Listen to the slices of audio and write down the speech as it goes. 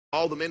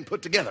all the men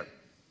put together.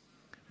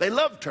 They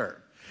loved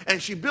her.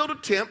 And she built a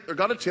tent, or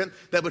got a tent,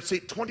 that would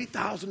seat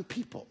 20,000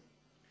 people.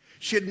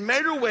 She had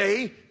made her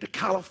way to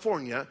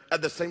California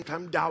at the same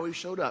time Dowie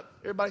showed up.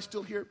 Everybody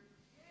still here?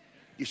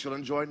 You still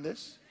enjoying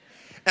this?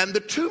 And the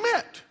two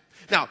met.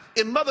 Now,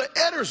 in Mother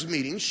Etter's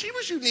meeting, she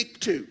was unique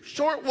too.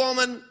 Short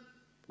woman,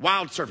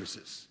 wild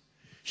services.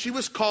 She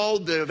was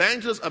called the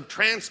evangelist of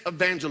trance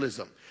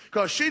evangelism,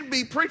 because she'd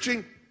be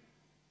preaching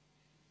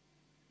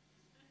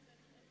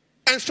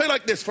and stay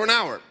like this for an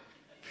hour,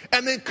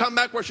 and then come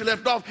back where she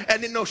left off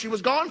and didn't know she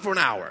was gone for an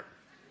hour.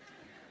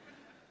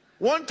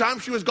 One time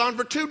she was gone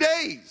for 2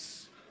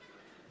 days.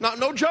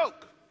 No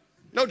joke.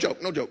 No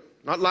joke, no joke.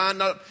 Not lying,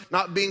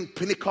 not being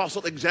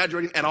Pentecostal,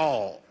 exaggerating at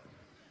all.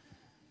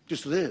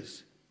 Just it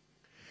is.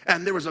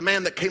 And there was a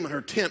man that came in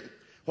her tent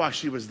while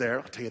she was there.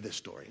 I'll tell you this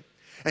story.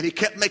 And he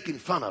kept making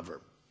fun of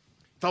her,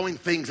 throwing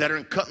things at her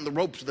and cutting the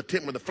ropes of the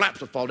tent where the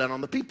flaps would fall down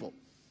on the people.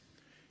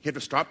 He had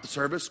to stop the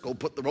service, go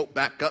put the rope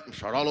back up and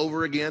start all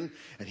over again.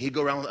 And he'd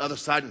go around on the other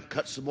side and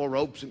cut some more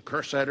ropes and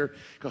curse at her,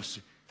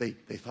 because they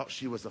thought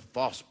she was a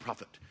false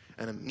prophet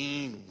and a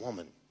mean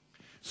woman.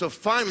 So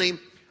finally,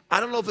 I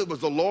don't know if it was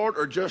the Lord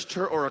or just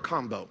her or a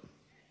combo,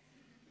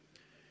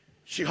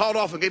 she hauled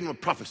off and gave him a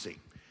prophecy.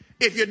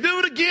 If you do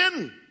it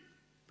again,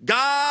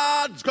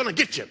 God's going to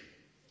get you.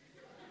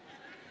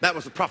 That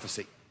was the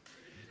prophecy.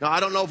 Now, I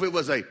don't know if it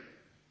was a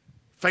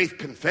faith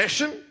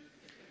confession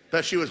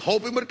that she was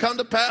hoping would come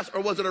to pass,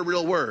 or was it a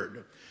real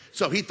word?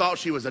 So he thought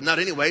she was a nut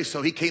anyway,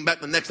 so he came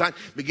back the next time,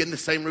 began the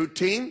same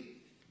routine.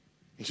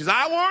 He says,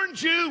 I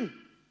warned you.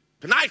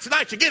 Tonight,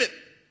 you get it.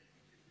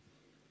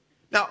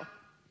 Now,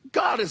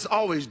 God has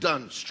always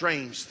done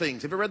strange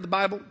things. Have you read the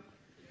Bible?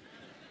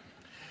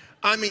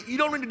 I mean, you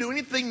don't need to do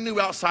anything new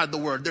outside the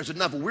Word. There's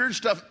enough weird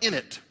stuff in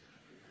it.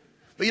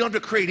 But you don't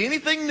have to create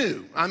anything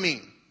new. I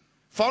mean,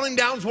 falling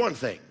down is one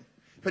thing.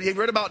 But you've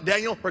read about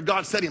Daniel where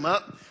God set him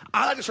up?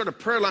 I like to start a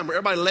prayer line where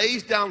everybody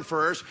lays down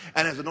first,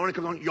 and as the anointing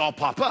comes on, you all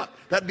pop up.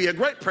 That'd be a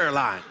great prayer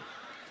line.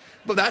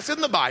 But that's in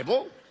the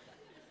Bible.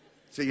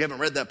 So you haven't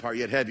read that part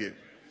yet, have you?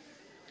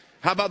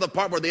 How about the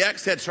part where the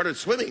axe head started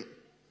swimming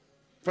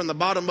from the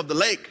bottom of the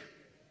lake?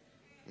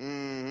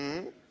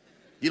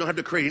 You don't have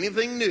to create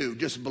anything new.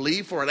 Just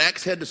believe for an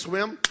axe head to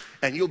swim,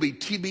 and you'll be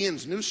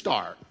TBN's new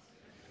star.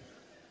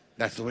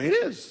 That's the way it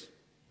is.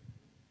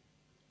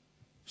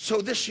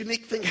 So this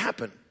unique thing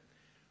happened.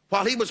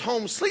 While he was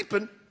home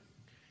sleeping,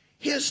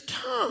 his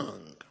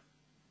tongue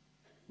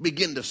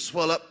began to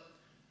swell up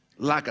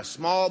like a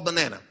small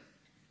banana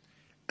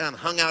and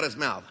hung out his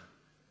mouth.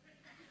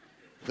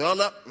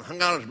 Swelled up and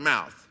hung out his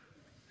mouth.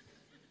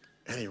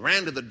 And he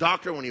ran to the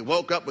doctor when he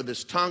woke up with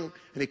his tongue,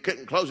 and he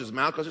couldn't close his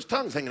mouth because his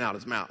tongue's hanging out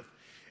his mouth.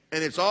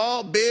 And it's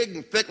all big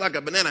and thick like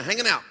a banana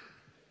hanging out.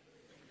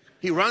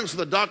 He runs to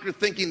the doctor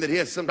thinking that he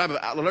has some type of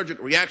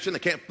allergic reaction. They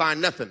can't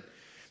find nothing.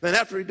 Then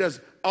after he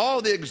does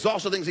all the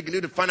exhaustive things he can do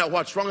to find out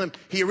what's wrong with him,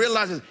 he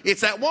realizes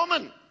it's that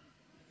woman.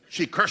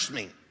 She cursed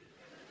me.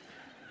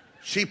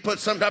 She put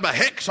some type of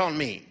hex on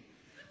me.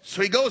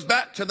 So he goes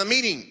back to the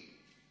meeting.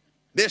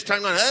 This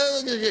time going,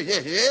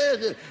 yes.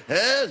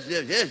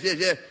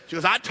 She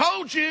goes, I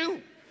told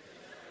you.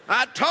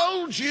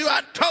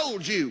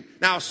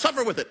 Now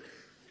suffer with it.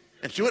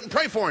 And she wouldn't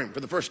pray for him for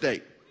the first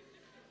day.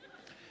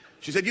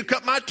 She said, you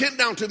cut my tent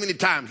down too many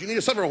times. You need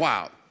to suffer a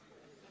while.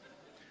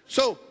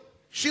 So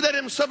she let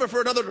him suffer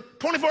for another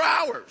 24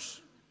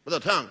 hours with a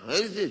tongue.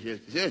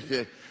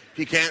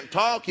 He can't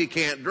talk, he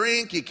can't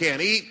drink, he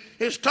can't eat.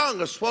 His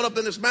tongue is swelled up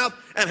in his mouth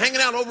and hanging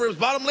out over his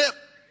bottom lip.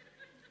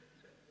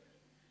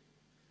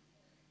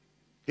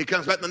 He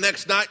comes back the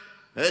next night.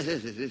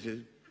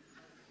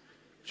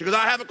 She goes,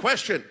 I have a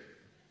question.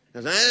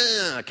 He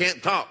says, I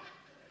can't talk.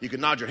 You can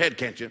nod your head,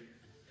 can't you?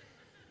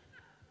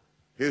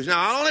 He goes, now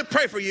I'll only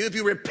pray for you if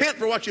you repent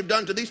for what you've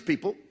done to these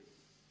people,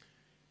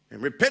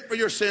 and repent for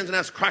your sins and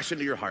ask Christ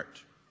into your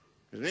heart.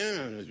 You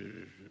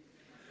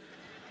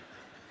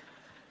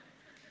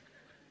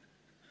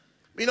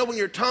know, when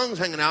your tongue's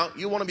hanging out,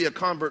 you want to be a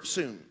convert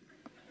soon.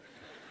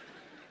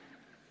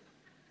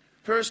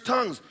 So his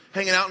tongue's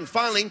hanging out, and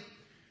finally,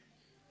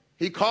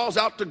 he calls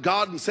out to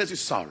God and says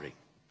he's sorry.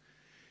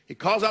 He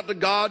calls out to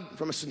God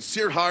from a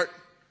sincere heart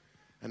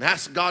and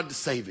asks God to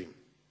save him.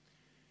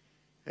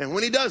 And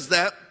when he does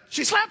that,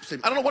 she slaps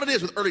him. I don't know what it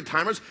is with early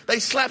timers. They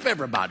slap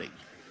everybody.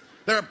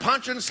 They're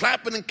punching,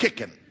 slapping, and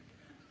kicking.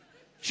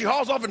 She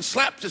hauls off and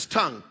slaps his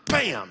tongue.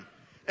 Bam!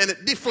 And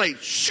it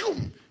deflates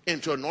shoom,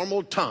 into a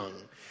normal tongue.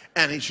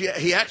 And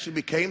he actually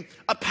became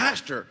a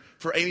pastor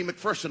for Amy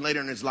McPherson later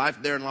in his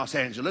life there in Los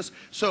Angeles.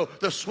 So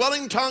the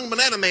swelling tongue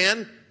banana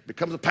man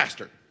becomes a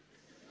pastor.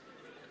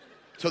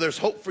 So there's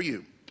hope for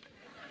you.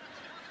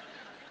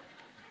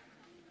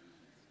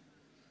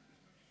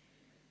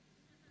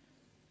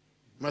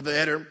 Mother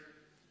Etter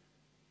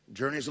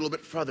journeys a little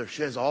bit further.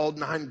 She has all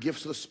 9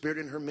 gifts of the Spirit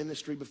in her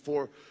ministry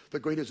before the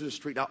Great Azusa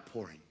Street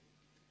outpouring.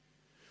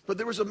 But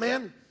there was a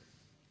man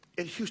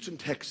in Houston,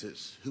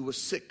 Texas, who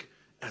was sick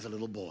as a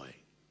little boy.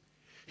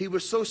 He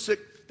was so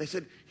sick, they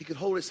said he could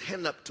hold his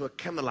hand up to a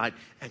candlelight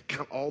and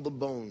count all the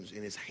bones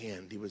in his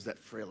hand. He was that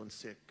frail and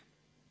sick.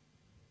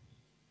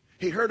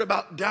 He heard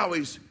about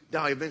Dowie's.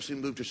 Dowie eventually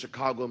moved to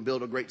Chicago and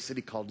built a great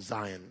city called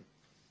Zion.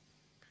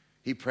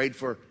 He prayed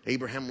for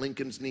Abraham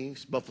Lincoln's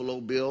niece,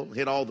 Buffalo Bill,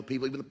 hit all the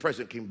people. Even the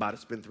president came by to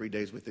spend 3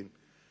 days with him.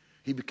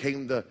 He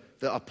became the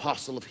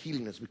apostle of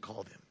healing, as we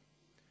call them.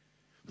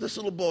 This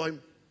little boy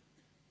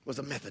was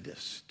a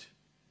Methodist.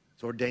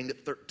 Was ordained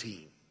at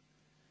 13.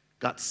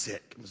 Got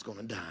sick and was going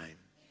to die.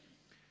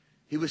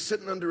 He was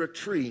sitting under a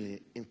tree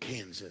in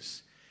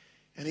Kansas.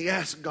 And he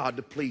asked God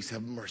to please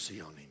have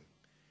mercy on him.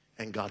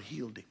 And God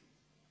healed him.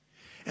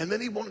 And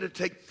then he wanted to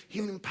take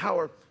healing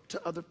power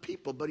to other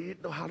people, but he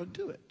didn't know how to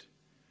do it.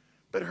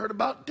 But he heard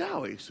about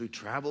Dowie, so he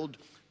traveled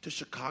to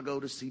Chicago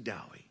to see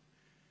Dowie.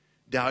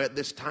 Dowie at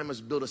this time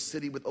has built a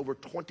city with over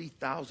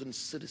 20,000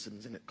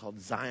 citizens in it called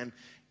Zion,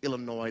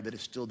 Illinois, that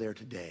is still there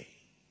today.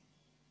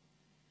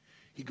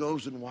 He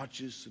goes and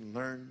watches and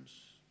learns.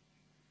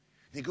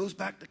 And he goes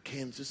back to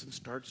Kansas and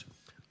starts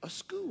a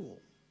school.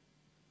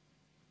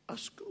 A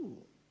school.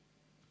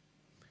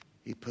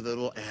 He put a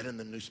little ad in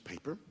the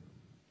newspaper.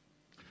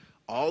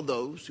 All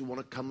those who want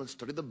to come and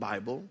study the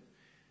Bible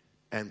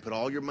and put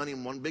all your money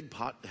in one big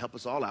pot to help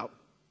us all out,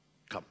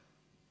 come.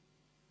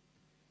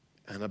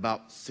 And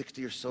about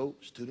 60 or so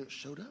students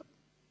showed up.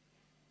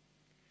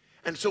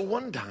 And so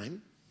one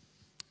time,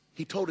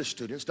 he told his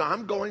students, now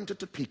I'm going to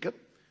Topeka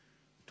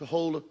to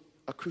hold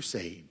a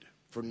crusade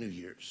for New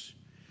Year's.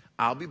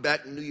 I'll be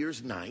back New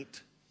Year's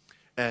night.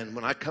 And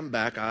when I come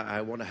back,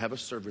 I want to have a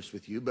service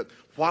with you. But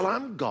while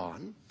I'm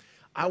gone,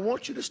 I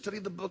want you to study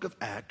the book of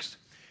Acts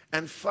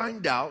and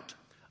find out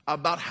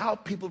about how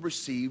people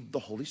received the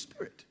Holy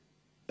Spirit.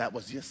 That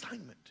was the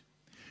assignment.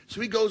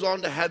 So he goes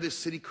on to have his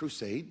city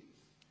crusade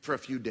for a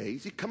few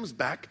days. He comes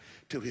back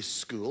to his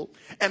school,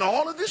 and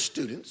all of his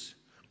students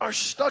are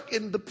stuck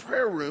in the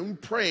prayer room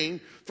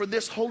praying for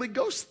this Holy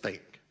Ghost thing.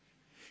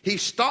 He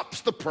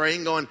stops the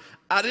praying going,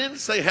 I didn't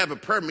say have a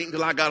prayer meeting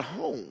until I got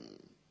home.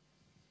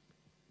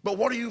 But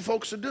what are you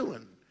folks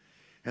doing?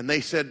 And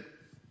they said,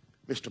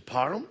 Mr.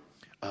 Parham,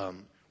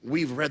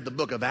 we've read the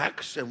book of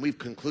Acts, and we've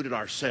concluded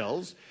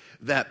ourselves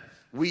that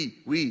we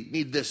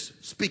need this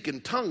speak in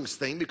tongues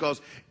thing,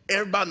 because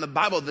everybody in the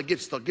Bible that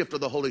gets the gift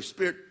of the Holy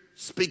Spirit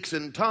speaks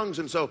in tongues,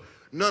 and so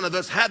none of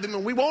us have him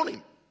and we want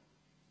him.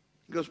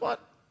 He goes, what?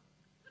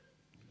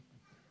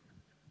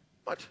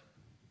 What?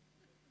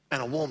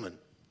 And a woman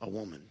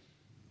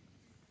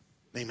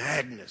named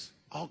Agnes,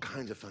 all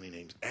kinds of funny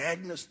names.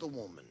 Agnes the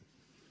woman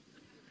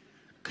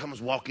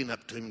comes walking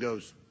up to him and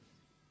goes,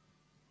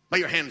 lay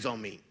your hands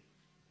on me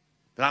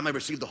that I may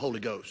receive the Holy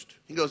Ghost.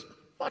 He goes,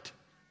 what?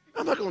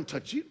 I'm not going to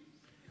touch you.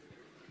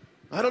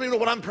 I don't even know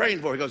what I'm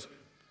praying for. He goes,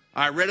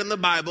 I read in the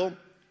Bible,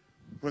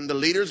 when the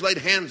leaders laid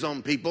hands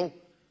on people,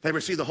 they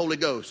received the Holy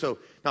Ghost. So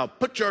now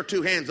put your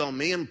 2 hands on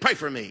me and pray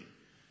for me.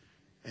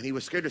 And he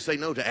was scared to say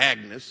no to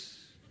Agnes.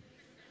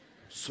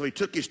 So he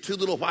took his 2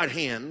 little white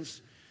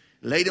hands,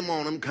 laid them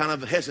on him kind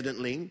of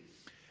hesitantly,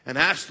 and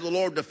asked the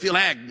Lord to fill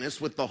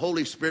Agnes with the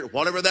Holy Spirit,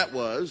 whatever that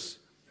was.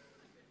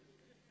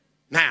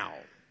 Now,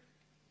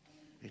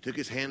 he took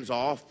his hands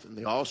off, and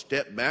they all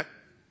stepped back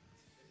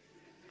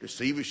to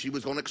see if she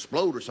was going to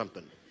explode or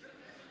something.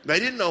 They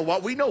didn't know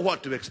what. We know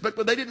what to expect,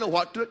 but they didn't know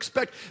what to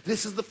expect.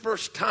 This is the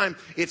first time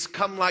it's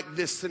come like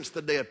this since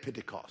the day of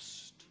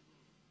Pentecost,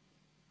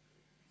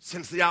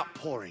 since the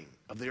outpouring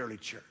of the early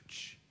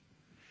church.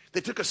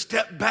 They took a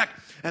step back,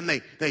 and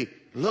they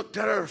looked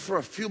at her for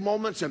a few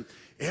moments, and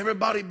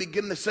everybody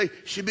began to say,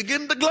 she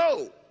began to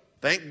glow.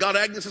 Thank God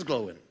Agnes is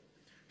glowing.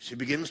 She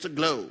begins to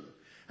glow.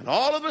 And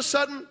all of a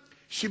sudden,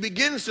 she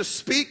begins to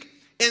speak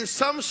in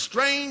some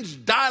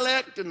strange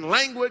dialect and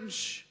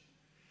language.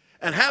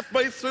 And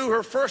halfway through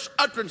her first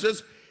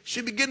utterances,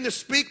 she began to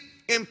speak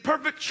in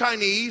perfect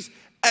Chinese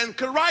and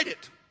could write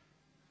it.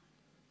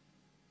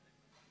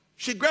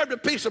 She grabbed a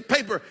piece of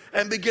paper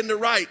and began to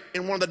write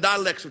in one of the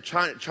dialects of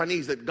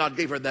Chinese that God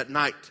gave her that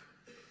night.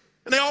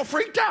 And they all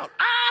freaked out.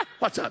 Ah,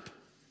 what's up?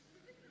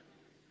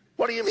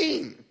 What do you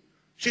mean?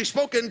 She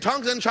spoke in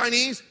tongues and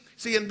Chinese.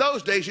 See, in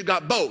those days, you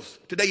got both.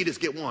 Today, you just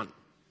get one.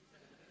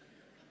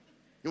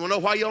 You want to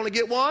know why you only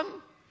get one?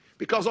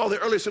 Because all the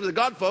early Assembly of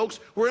God folks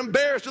were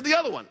embarrassed of the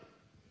other one,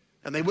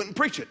 and they wouldn't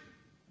preach it.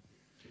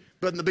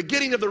 But in the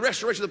beginning of the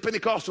restoration of the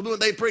Pentecostal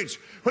movement, they preached,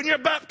 when you're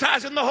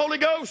baptized in the Holy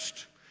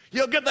Ghost,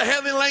 you'll get the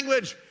heavenly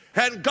language,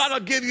 and God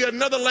will give you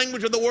another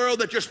language of the world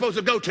that you're supposed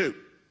to go to.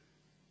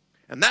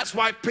 And that's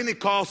why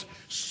Pentecost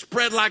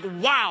spread like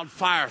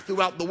wildfire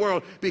throughout the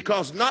world,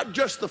 because not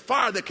just the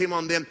fire that came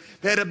on them,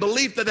 they had a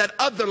belief that that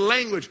other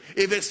language,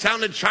 if it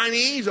sounded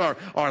Chinese or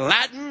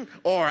Latin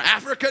or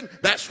African,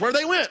 that's where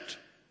they went.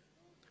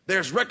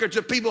 There's records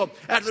of people,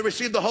 after they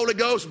received the Holy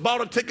Ghost,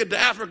 bought a ticket to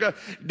Africa,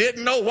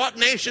 didn't know what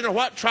nation or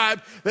what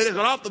tribe. They just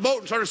got off the boat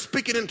and started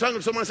speaking in tongues,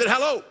 and someone said,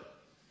 hello.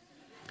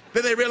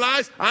 Then they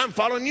realized, I'm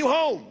following you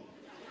home.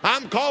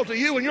 I'm called to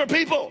you and your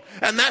people.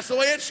 And that's the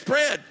way it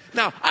spread.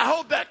 Now, I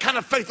hope that kind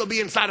of faith will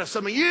be inside of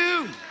some of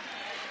you.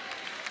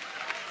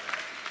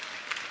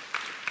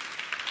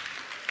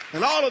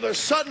 And all of a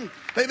sudden,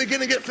 they begin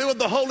to get filled with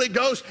the Holy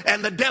Ghost,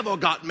 and the devil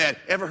got mad.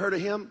 Ever heard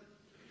of him?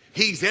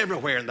 He's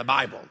everywhere in the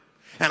Bible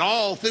and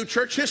all through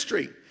church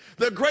history.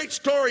 The great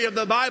story of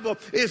the Bible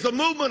is the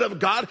movement of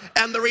God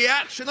and the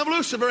reaction of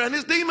Lucifer and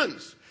his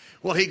demons.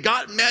 Well, he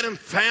got mad and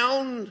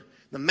found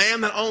the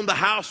man that owned the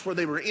house where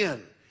they were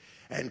in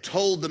and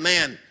told the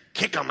man,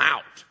 kick them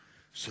out.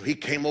 So he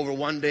came over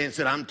one day and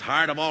said, I'm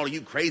tired of all of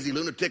you crazy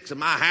lunatics in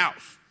my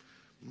house.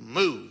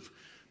 Move.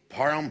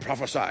 Param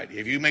prophesied,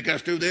 if you make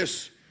us do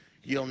this,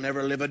 you'll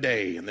never live a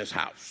day in this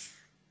house.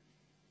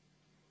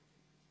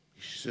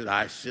 He said,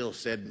 I still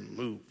said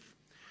move.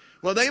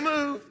 Well, they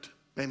moved.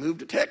 They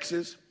moved to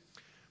Texas.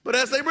 But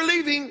as they were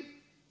leaving,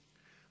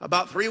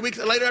 about 3 weeks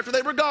later after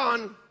they were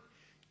gone,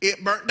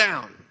 it burnt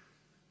down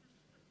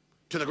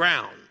to the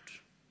ground.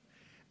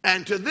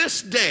 And to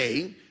this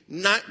day,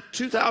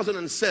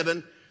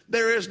 2007,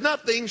 there is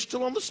nothing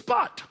still on the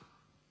spot.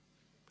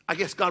 I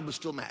guess God was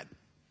still mad.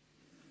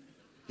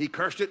 He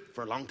cursed it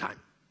for a long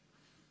time.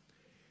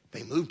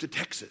 They moved to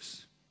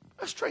Texas.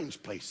 A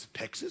strange place,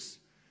 Texas.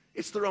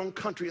 It's their own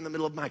country in the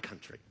middle of my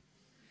country.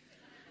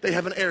 They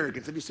have an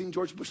arrogance. Have you seen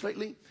George Bush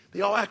lately?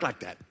 They all act like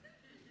that.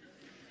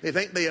 They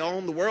think they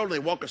own the world and they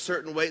walk a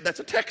certain way. That's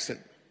a Texan.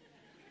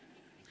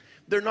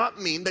 They're not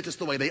mean. That's just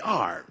the way they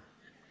are.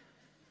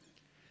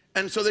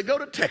 And so they go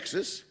to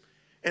Texas,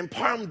 and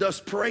Parham does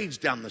parades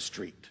down the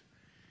street.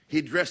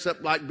 He'd dress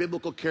up like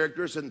biblical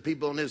characters and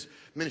people on his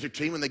ministry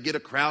team, and they get a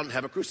crowd and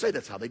have a crusade.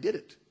 That's how they did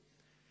it.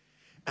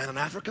 And an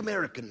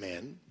African-American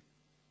man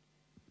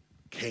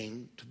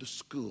came to the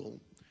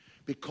school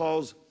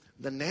because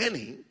the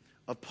nanny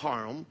of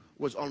Parham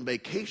was on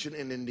vacation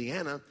in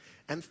Indiana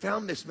and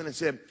found this man and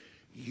said,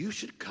 you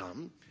should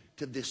come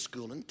to this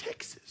school in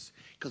Texas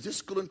because this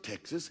school in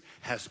Texas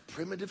has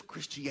primitive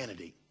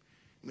Christianity.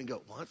 And we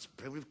go, what's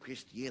primitive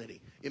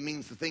Christianity? It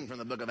means the thing from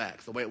the book of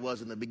Acts, the way it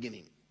was in the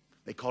beginning.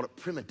 They called it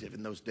primitive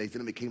in those days,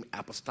 then it became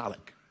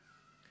apostolic.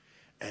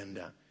 And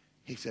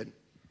he said,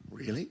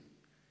 really?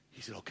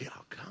 He said, okay,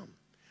 I'll come.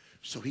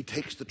 So he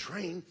takes the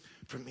train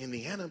from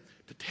Indiana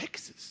to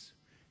Texas.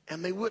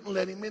 And they wouldn't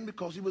let him in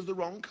because he was the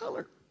wrong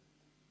color.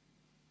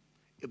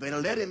 If they'd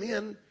let him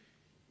in,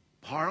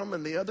 Parham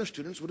and the other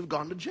students would have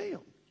gone to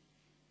jail.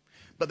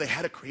 But they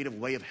had a creative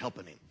way of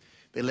helping him.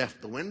 They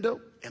left the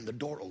window and the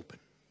door open.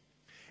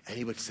 And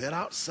he would sit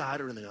outside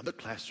or in another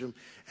classroom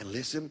and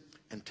listen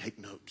and take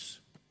notes.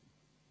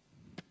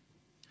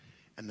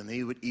 And then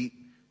he would eat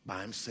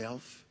by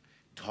himself,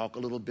 talk a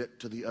little bit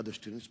to the other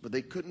students, but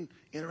they couldn't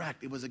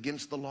interact. It was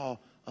against the law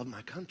of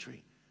my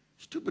country.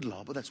 Stupid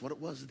law, but that's what it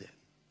was then.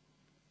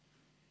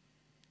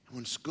 And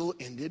when school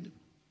ended,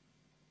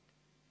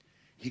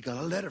 he got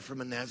a letter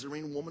from a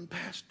Nazarene woman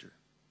pastor.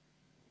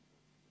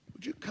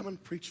 Would you come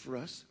and preach for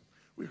us?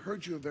 We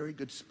heard you're a very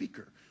good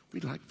speaker.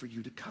 We'd like for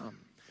you to come.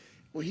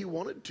 Well, he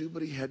wanted to,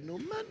 but he had no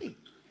money.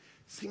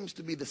 Seems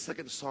to be the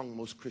second song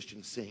most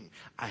Christians sing,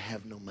 I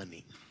have no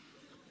money.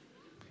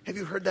 Have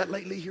you heard that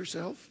lately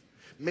yourself?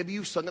 Maybe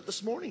you sung it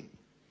this morning.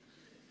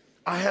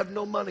 I have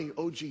no money,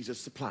 oh Jesus,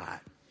 supply.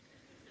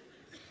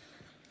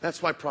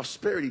 That's why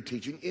prosperity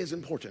teaching is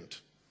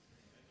important.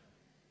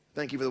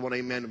 Thank you for the one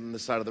amen on the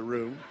side of the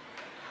room.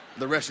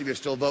 The rest of you are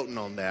still voting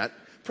on that.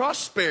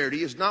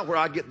 Prosperity is not where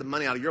I get the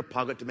money out of your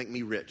pocket to make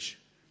me rich.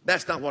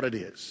 That's not what it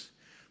is.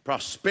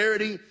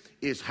 Prosperity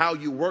is how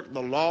you work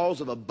the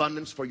laws of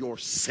abundance for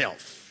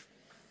yourself.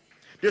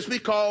 Just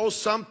because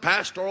some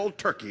pastoral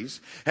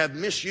turkeys have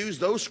misused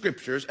those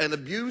scriptures and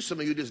abused some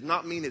of you does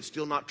not mean it's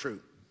still not true.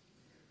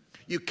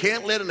 You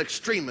can't let an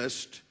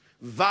extremist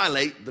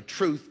violate the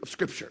truth of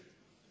Scripture.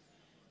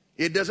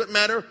 It doesn't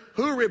matter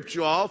who ripped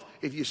you off.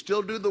 If you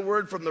still do the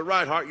word from the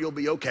right heart, you'll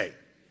be okay.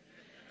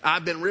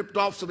 I've been ripped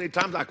off so many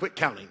times I quit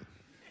counting.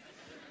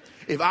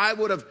 If I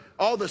would have,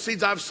 all the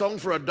seeds I've sown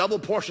for a double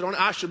portion on it,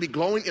 I should be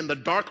glowing in the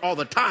dark all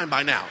the time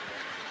by now.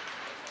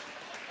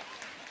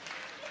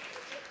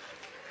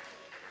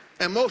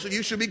 And most of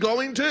you should be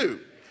glowing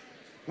too.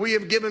 We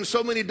have given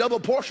so many double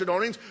portion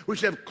anointings. We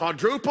should have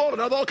quadruple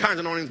and all kinds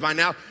of anointings by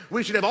now.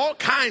 We should have all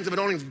kinds of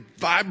anointings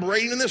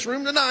vibrating in this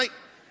room tonight.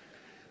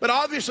 But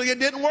obviously it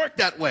didn't work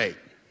that way.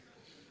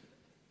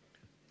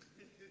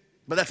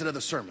 But that's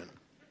another sermon.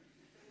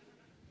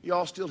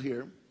 Y'all still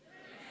here?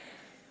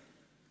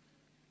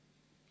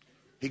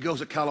 He goes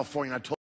to California. I told